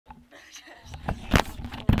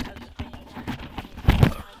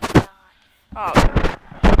Oh,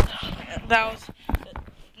 that was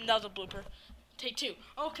a blooper. Take 2.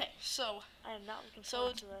 Okay, so I am not looking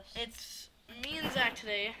forward to this. it's me and Zach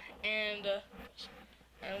today, and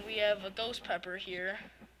we have a ghost pepper here.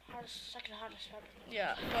 Second hardest pepper.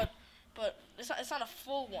 Yeah, but it's not a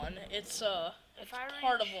full one. It's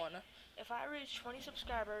part of one. If I reach 20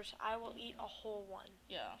 subscribers, I will eat a whole one.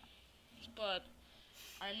 Yeah, but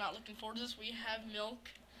I'm not looking forward to this. We have milk.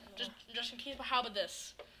 Just in case. But how about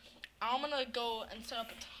this? I'm gonna go and set up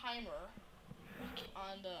a timer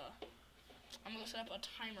on the. I'm gonna set up a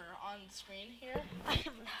timer on the screen here. I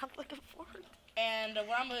am not looking forward. And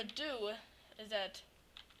what I'm gonna do is that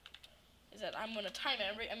I'm gonna time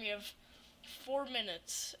it. We have 4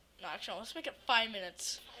 minutes. No, actually, let's make it 5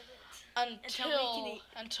 minutes. 5 minutes.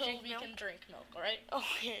 Until we can drink milk. All right?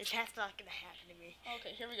 Okay, that's not gonna happen to me.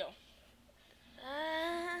 Okay, here we go.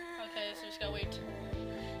 Okay, so we just gotta wait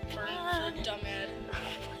for a dumb ad.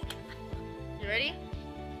 You ready?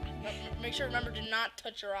 Make sure, remember, do not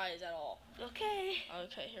touch your eyes at all. Okay.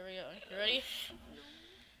 Okay, here we go. You ready?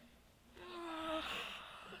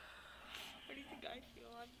 What do you think I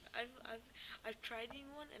feel? I've tried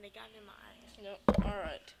eating one and it got in my eyes. Nope. All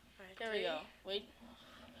right. Here we go. Wait.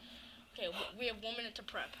 Okay, we have 1 minute to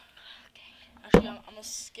prep. Okay. Actually, I'm gonna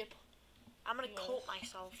skip. I'm gonna coat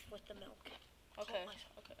myself with the milk. Okay.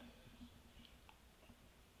 Okay.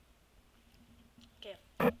 Okay.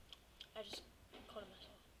 I just coated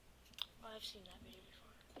myself. Oh, I've seen that video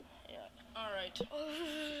before. Yeah. All right.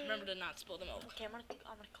 Remember to not spill the milk. Okay, I'm gonna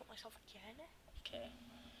coat myself again. Okay.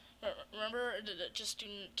 Remember, just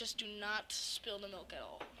do not spill the milk at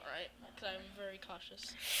all. All right? Because I'm very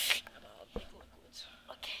cautious about big liquids.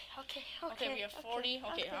 Okay. We have 40.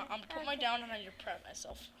 Okay, I'm gonna put my down and I need to prep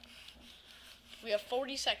myself. We have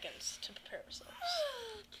 40 seconds to prepare ourselves.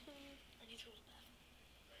 I need to go to the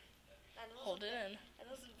bathroom. Hold it in. I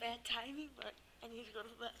know this is bad timing, but I need to go to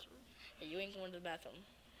the bathroom. Hey, you ain't going to the bathroom.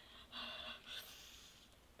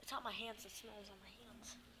 It's on my hands. It smells on my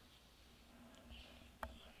hands.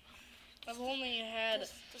 I've only had...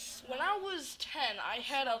 When I was 10, I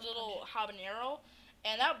had a little habanero,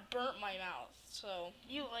 and that burnt my mouth, so...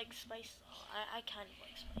 You like spice, though. I kind of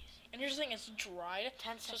like spice. And here's the thing, it's dried,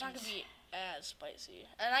 10 seconds. so it's not going to be as spicy.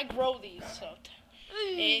 And I grow these, so...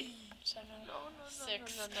 8, 7,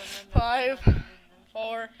 6, 5,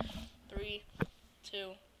 4, 3,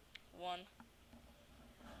 2, 1.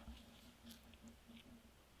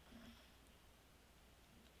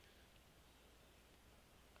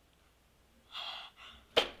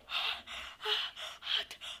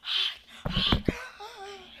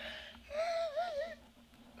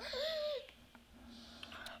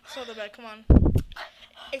 So the bed, come on.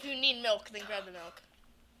 If you need milk, then grab the milk.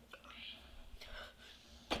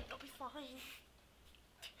 It'll be fine.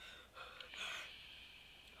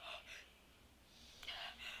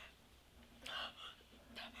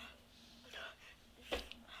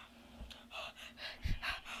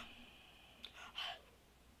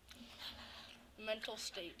 Mental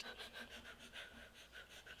state.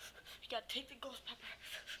 You gotta take the ghost pepper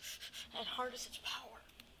and harness its power.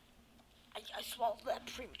 I swallowed that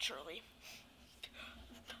prematurely.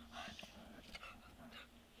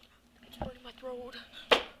 It's burning my throat.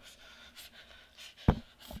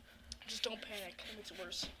 Just don't panic. It makes it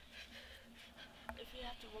worse. If we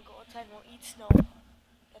have to, we'll go outside and we'll eat snow.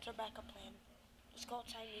 That's our backup plan. Let's go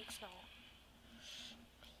outside and eat snow.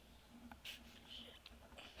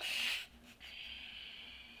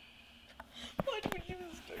 Why do we do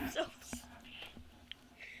this to ourselves?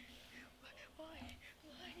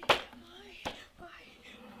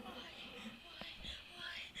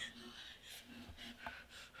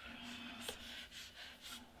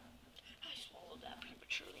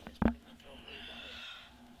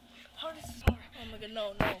 Oh my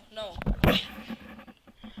god, no.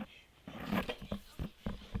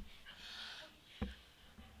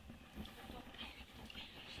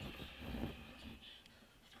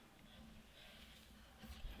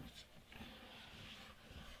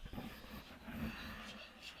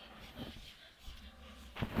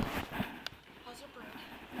 How's it burn?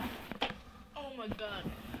 Oh my god.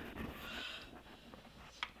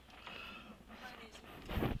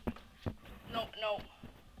 No.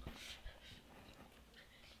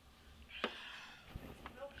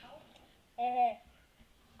 Oh.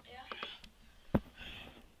 Yeah.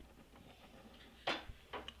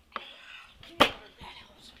 Peanut butter, that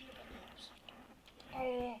helps. Peanut butter helps.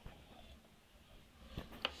 Oh.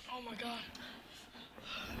 Oh my god.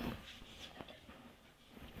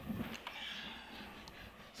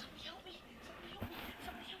 Somebody help me.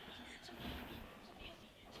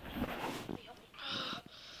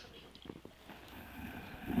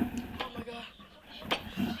 Oh my god.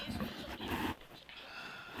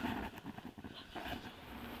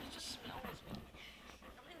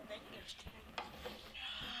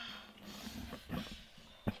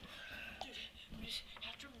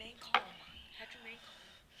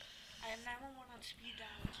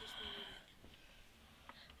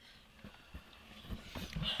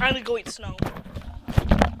 I'm gonna go eat snow.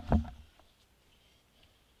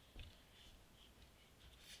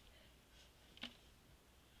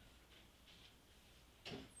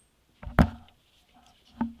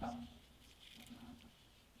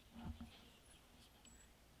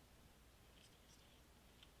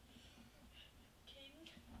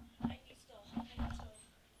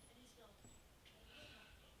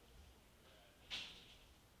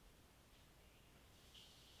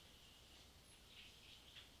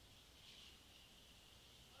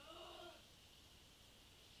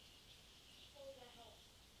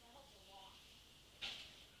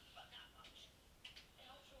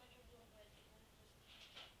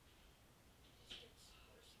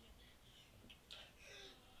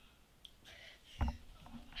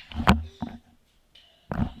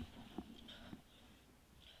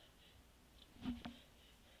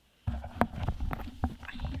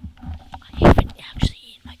 I haven't actually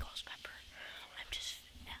eaten my ghost pepper. I'm just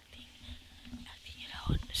acting it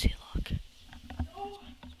out. See, look. Oh,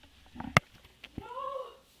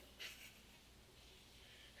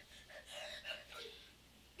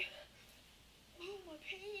 my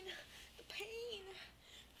pain. The pain.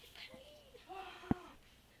 The pain.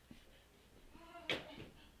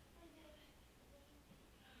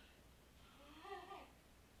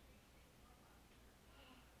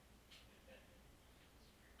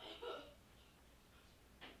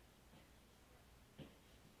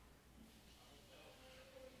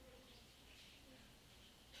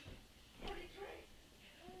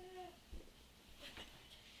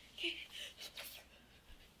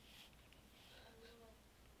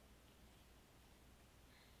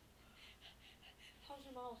 How's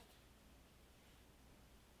your mouth?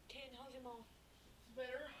 Kane, how's your mouth?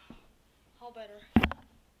 Better. How better?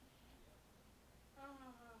 How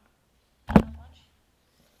much?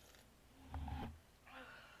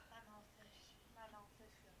 My mouth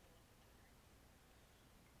is feeling a little better.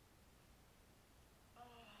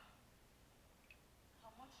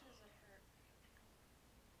 How much does it hurt?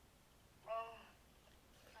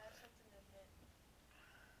 I have something to admit.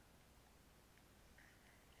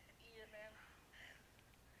 Eat it, man.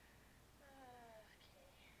 Okay.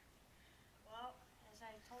 Well, as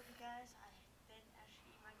I told you guys, I didn't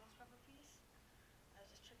actually eat my ghost pepper piece. I was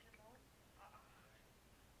just tricking him out.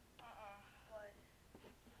 But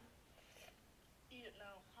Eat it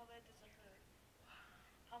now. how bad does it hurt?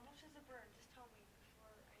 How much does it burn? Just tell me before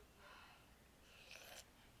I eat it.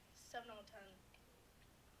 7 out of 10.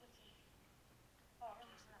 Okay. Oh, it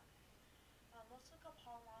burns enough. Let's look up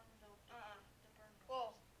how long the burn was.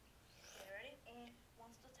 Whoa. Okay, ready?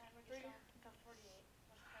 Once the timer gets down to 48.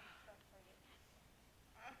 Once the timer gets down to 48.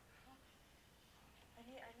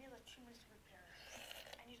 I need like 2 minutes to prepare.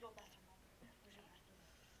 I need to go to the bathroom. Where's your bathroom?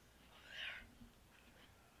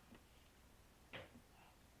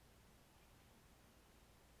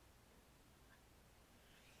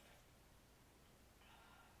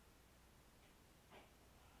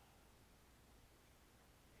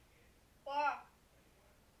 Wow.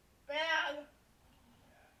 Bad.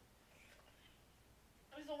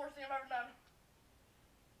 This is the worst thing I've ever done.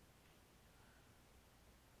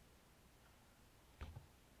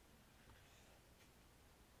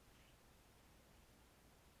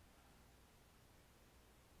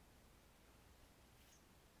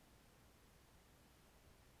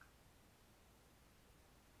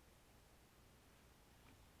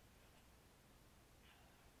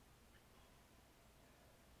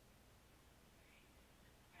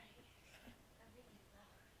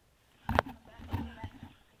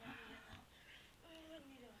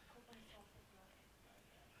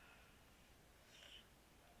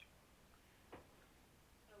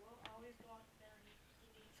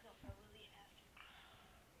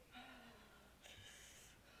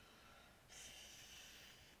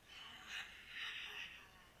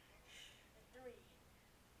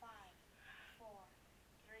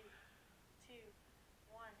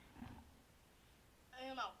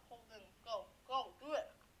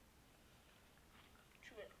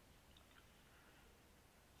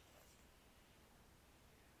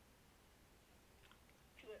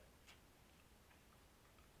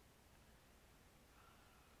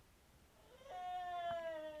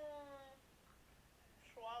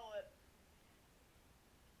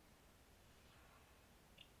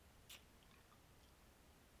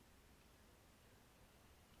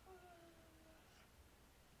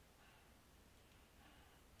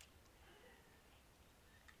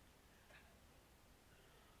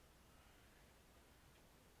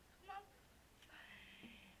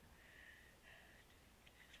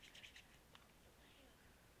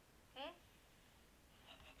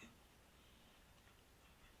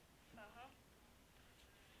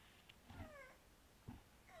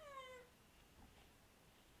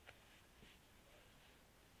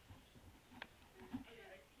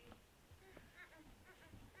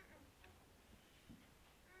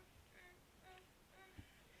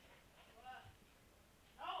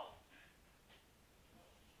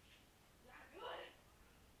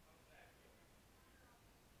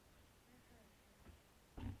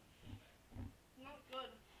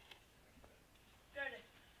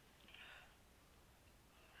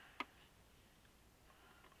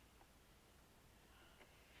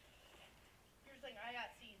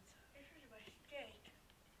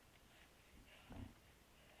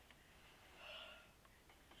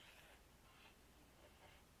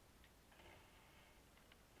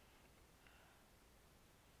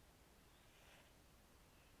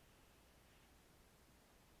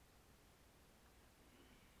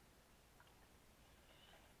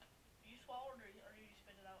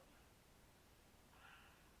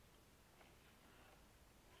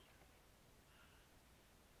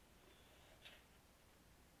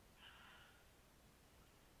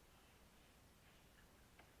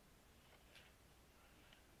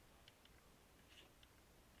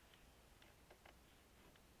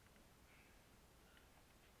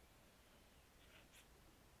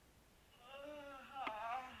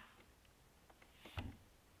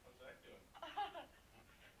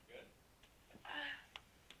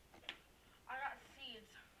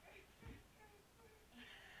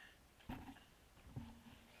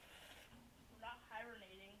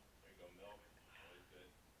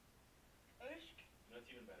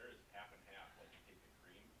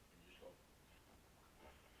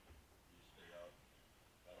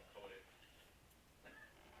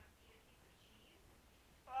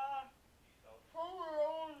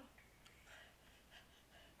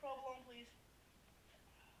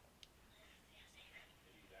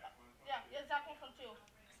 Still.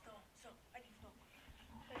 Still. I need snow.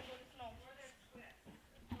 Okay, go get snow.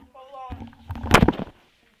 Hold on.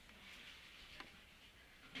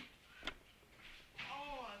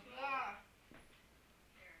 Oh my god.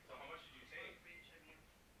 So how much did you take? Okay.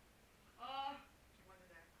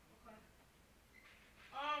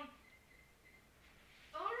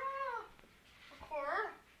 Oh, a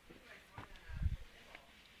quarter.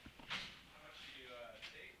 How much did you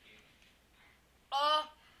take, Katie?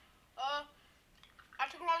 I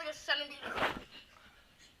took around like a centimeter. A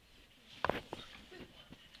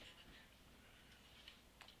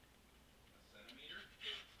centimeter?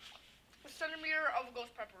 A centimeter of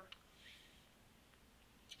ghost pepper. Oh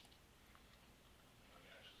my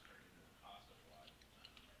gosh, it's starting to cost a lot.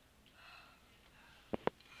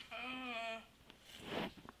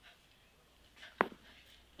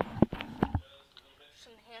 Just a little bit. Just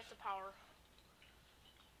enhance the power.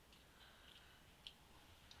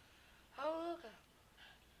 Oh, okay.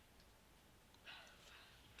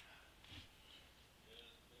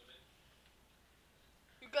 Just a little bit.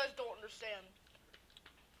 You guys don't understand.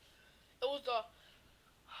 It was the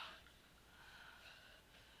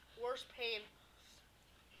worst pain.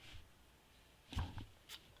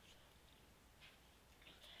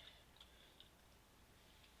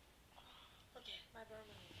 Okay, my burn.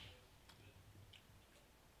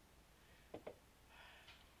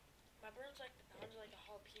 My burn's like the notch like a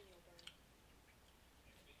jalapeno burn.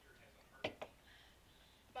 My finger has a heart.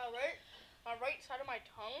 My right side of my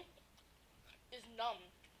tongue is numb.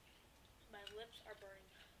 My lips are burning.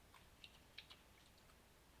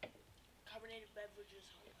 Carbonated beverages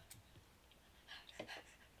help.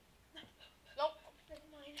 Nope. Never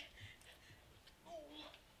mind. Oh,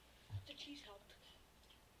 the cheese helped.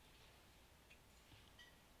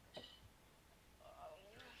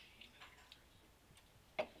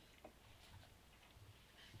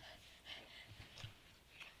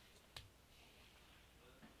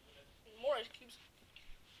 More ice cubes.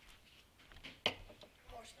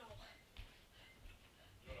 More snow.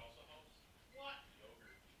 You know what also helps? What?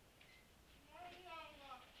 Yogurt. So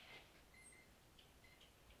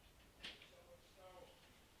much snow.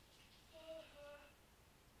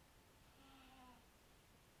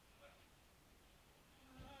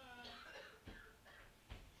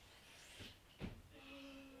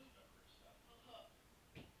 Ghost pepper stuff.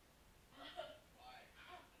 Why?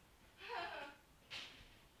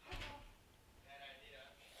 Bad idea.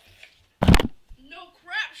 No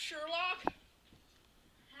crap, Sherlock.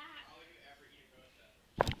 How would you ever eat a ghost pepper?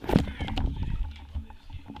 They didn't eat one, they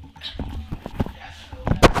just eat them. Yes, still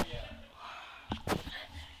bad idea.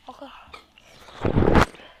 Okay.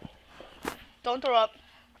 Don't throw up.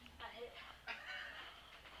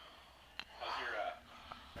 How's your,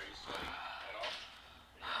 are you sweating at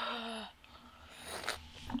all?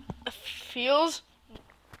 It feels.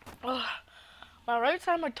 My right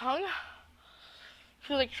side of my tongue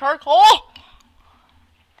feels like charcoal.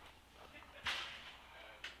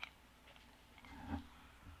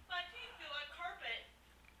 My teeth feel like carpet.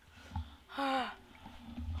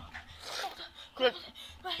 Good.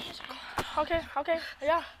 My hands are cold. Okay,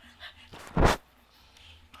 yeah.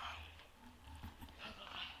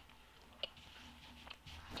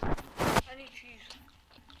 I need cheese.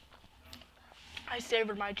 I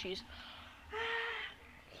savored my cheese.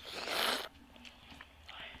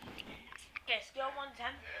 Okay, scale 1 to 10.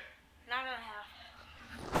 9.5.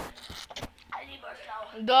 I need more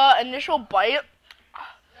snow. The initial bite.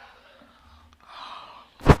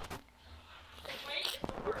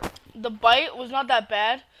 The bite was not that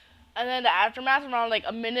bad, and then the aftermath, around like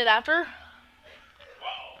a minute after,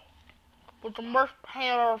 Wow. was the worst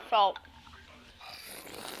pain I ever felt.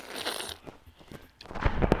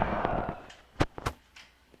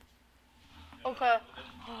 Okay.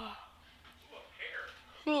 Ooh, a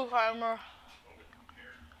pear. Ooh, timer. Go with the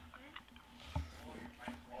pear. Oh, you're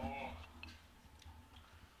trying. Oh.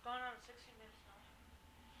 Going on 60 minutes now.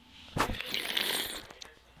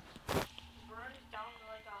 Burn is down to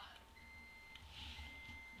like a...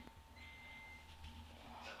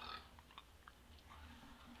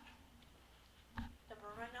 The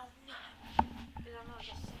burn right now is on like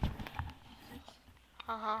a 6.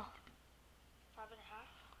 5.5.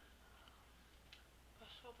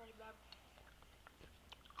 That's still pretty bad.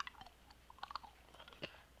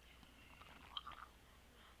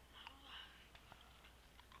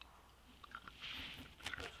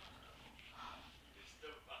 Just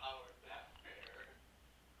devoured that pear.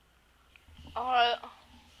 Alright.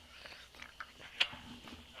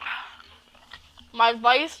 My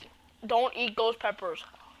advice, don't eat ghost peppers.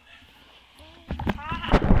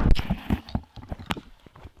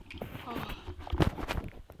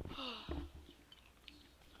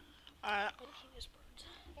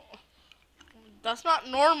 That's not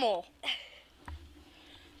normal. I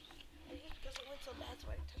think it's because it went so bad, so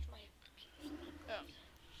I touched my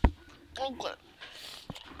Okay.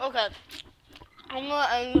 Okay. I'm gonna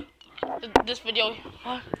end this video.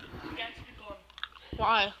 What? You guys keep going.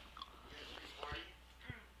 Why?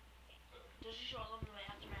 Does you show a little bit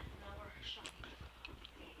after that? No, we're shot.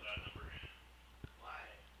 That number. Why?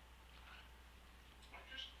 I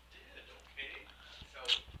just did, okay? So,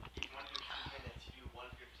 if you want to do 2 minutes, you do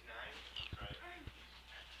 1:59. Right.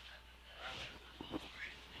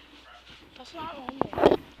 That's not normal.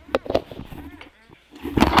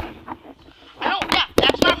 I don't. Yeah,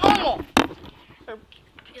 that's not normal.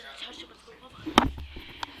 Because I touched it with the glove.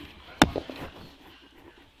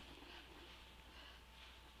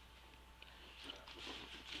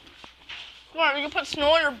 What? You can put snow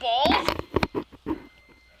on your balls?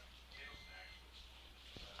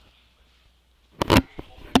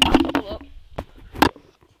 Look.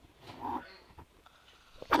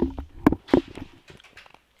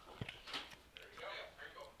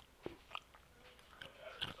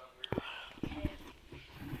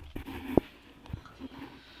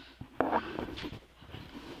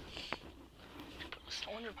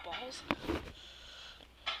 Snow on your balls?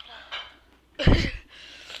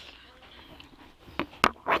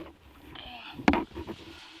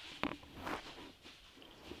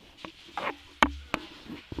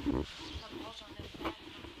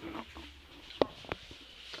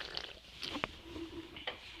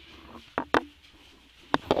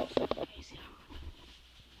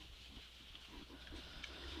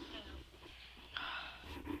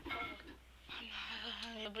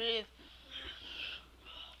 I breathe.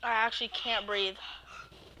 I actually can't breathe.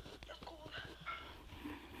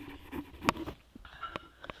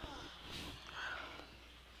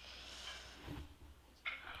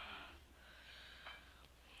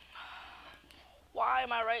 Why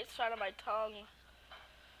my right side of my tongue?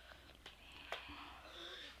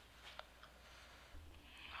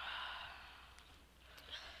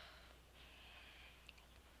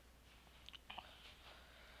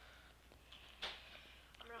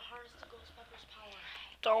 I'm gonna harness the ghost pepper's power.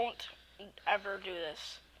 Don't ever do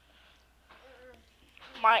this.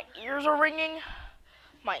 My ears are ringing.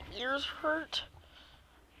 My ears hurt.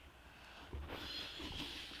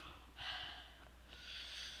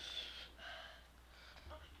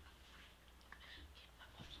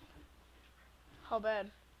 How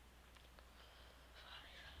bad?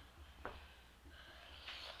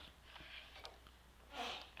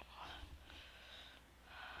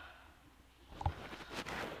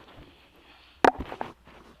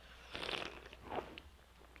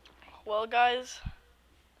 Well, guys,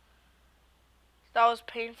 that was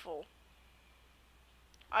painful.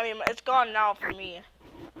 I mean, it's gone now for me.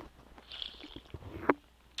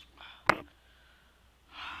 Well,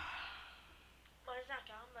 it's not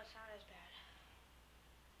gone, but it's not as bad.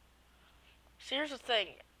 See, here's the thing.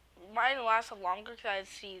 Mine lasted longer because I had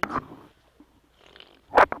seeds. Yeah,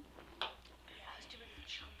 it's too big of a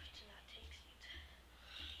chump to not take seeds.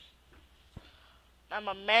 I'm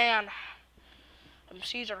a man. Them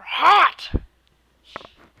seeds are hot.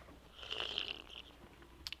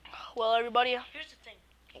 Well, everybody. Here's the thing.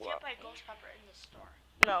 You can't buy ghost pepper in the store.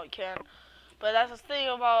 No, you can't. But that's the thing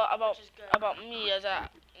about Which is good. me is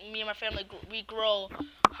that me and my family we grow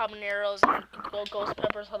habaneros and ghost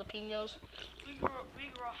peppers, jalapenos. We grow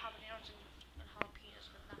habaneros and jalapenos,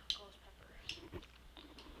 but not ghost peppers.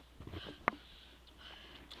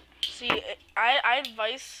 See, I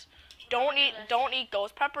advise don't eat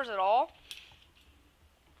ghost peppers at all.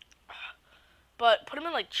 But put them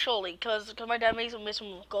in like chili, cause my dad made some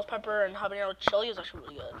ghost pepper and habanero chili. It's actually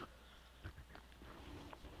really good.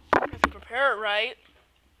 If you prepare it right,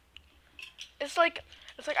 it's like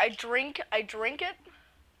I drink it,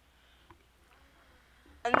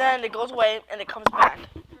 and then it goes away and it comes back.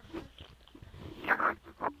 Mine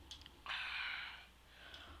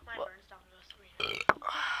burns down to a 3.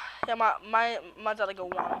 Yeah, mine's at like a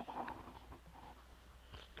 1.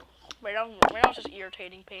 Right now it's just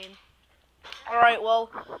irritating pain. Alright, well,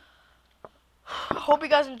 hope you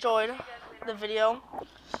guys enjoyed the video.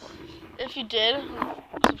 If you did,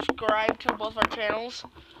 subscribe to both our channels.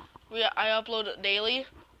 I upload daily.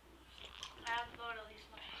 I upload at least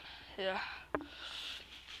mine. Yeah.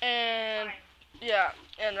 And yeah,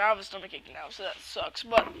 and I have a stomach ache now, so that sucks.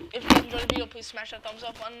 But if you guys enjoyed the video, please smash that thumbs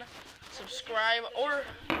up button, subscribe, or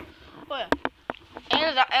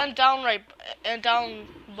and down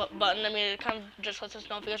button. I mean, it kind of just lets us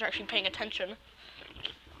know if you guys are actually paying attention.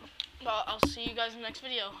 But I'll see you guys in the next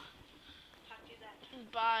video. Talk to you then.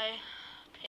 Bye.